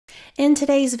In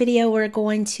today's video, we're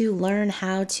going to learn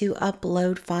how to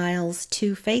upload files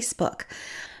to Facebook.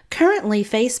 Currently,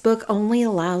 Facebook only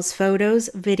allows photos,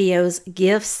 videos,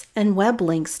 GIFs, and web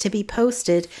links to be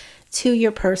posted to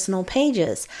your personal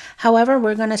pages. However,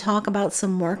 we're going to talk about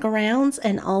some workarounds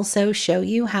and also show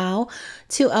you how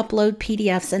to upload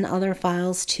PDFs and other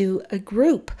files to a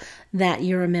group that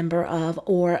you're a member of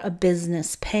or a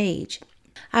business page.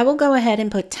 I will go ahead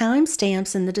and put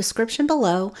timestamps in the description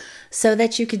below so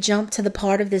that you could jump to the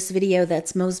part of this video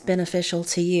that's most beneficial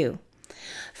to you.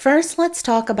 First, let's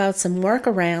talk about some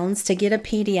workarounds to get a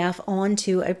PDF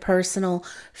onto a personal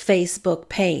Facebook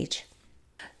page.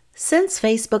 Since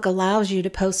Facebook allows you to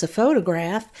post a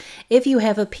photograph, if you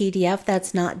have a PDF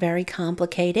that's not very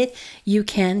complicated, you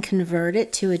can convert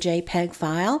it to a JPEG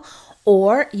file,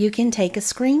 or you can take a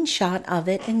screenshot of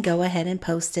it and go ahead and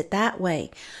post it that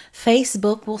way.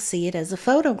 Facebook will see it as a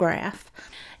photograph.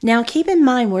 Now keep in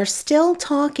mind, we're still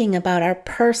talking about our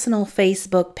personal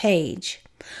Facebook page.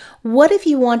 What if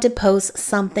you want to post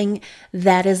something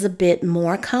that is a bit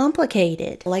more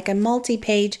complicated, like a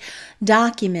multi-page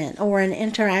document or an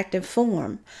interactive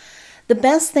form? The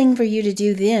best thing for you to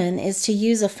do then is to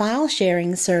use a file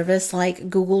sharing service like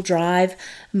Google Drive,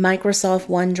 Microsoft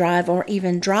OneDrive, or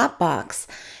even Dropbox.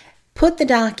 Put the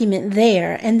document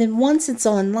there, and then once it's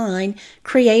online,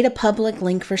 create a public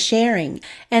link for sharing,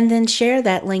 and then share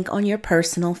that link on your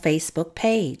personal Facebook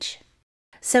page.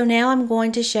 So now I'm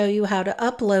going to show you how to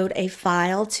upload a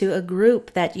file to a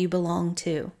group that you belong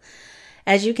to.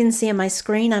 As you can see on my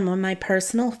screen, I'm on my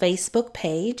personal Facebook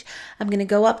page. I'm going to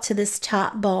go up to this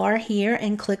top bar here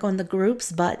and click on the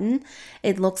Groups button.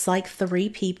 It looks like 3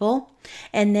 people.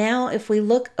 And now if we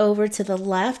look over to the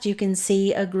left, you can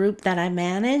see a group that I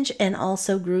manage and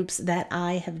also groups that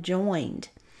I have joined.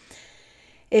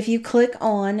 If you click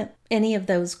on any of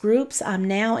those groups, I'm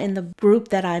now in the group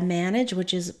that I manage,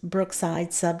 which is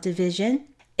Brookside Subdivision.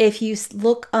 If you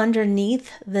look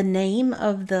underneath the name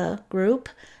of the group,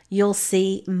 you'll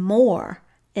see More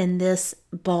in this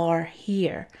bar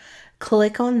here.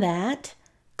 Click on that,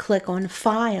 click on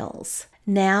Files.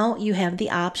 Now you have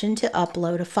the option to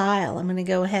upload a file. I'm going to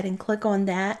go ahead and click on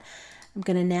that. I'm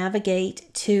going to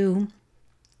navigate to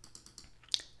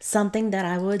something that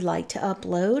I would like to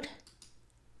upload.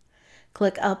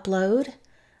 Click Upload.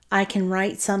 I can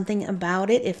write something about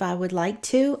it if I would like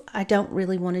to. I don't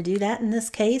really want to do that in this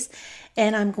case.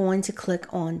 And I'm going to click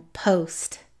on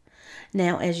Post.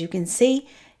 Now, as you can see,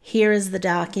 here is the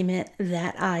document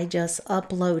that I just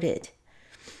uploaded.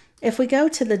 If we go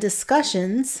to the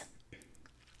discussions,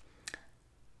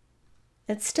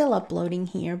 it's still uploading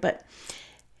here, but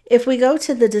if we go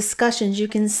to the discussions, you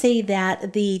can see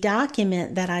that the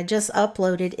document that I just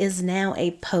uploaded is now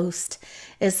a post.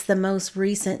 It's the most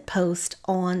recent post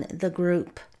on the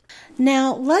group.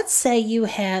 Now, let's say you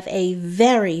have a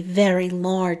very, very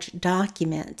large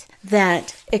document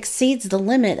that exceeds the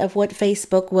limit of what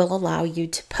Facebook will allow you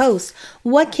to post.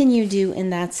 What can you do in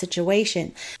that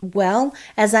situation? Well,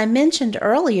 as I mentioned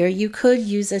earlier, you could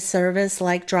use a service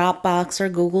like Dropbox or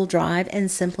Google Drive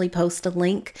and simply post a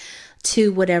link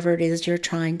to whatever it is you're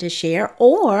trying to share.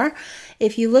 Or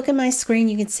if you look at my screen,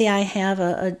 you can see I have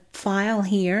a file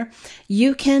here.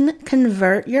 You can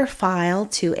convert your file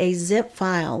to a zip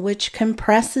file, which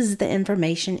compresses the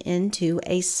information into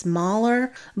a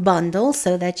smaller bundle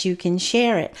so that you can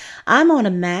share it. I'm on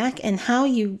a Mac, and how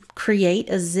you create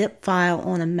a zip file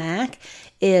on a Mac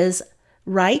is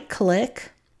right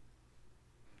click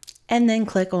and then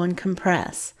click on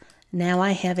Compress. Now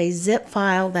I have a zip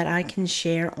file that I can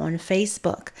share on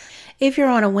Facebook. If you're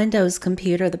on a Windows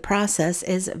computer, the process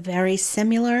is very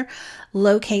similar.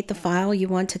 Locate the file you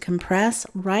want to compress,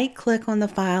 right-click on the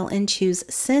file and choose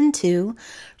Send To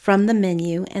from the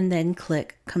menu, and then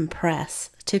click Compress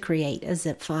to create a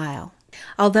zip file.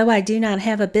 Although I do not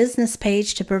have a business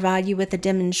page to provide you with a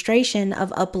demonstration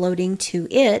of uploading to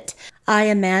it, I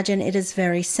imagine it is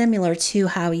very similar to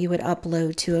how you would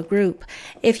upload to a group.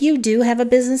 If you do have a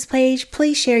business page,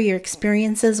 please share your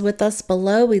experiences with us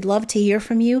below. We'd love to hear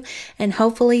from you, and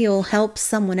hopefully you'll help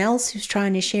someone else who's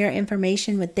trying to share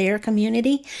information with their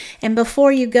community. And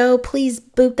before you go, please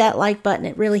boop that like button.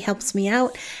 It really helps me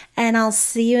out, and I'll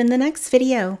see you in the next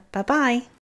video. Bye-bye.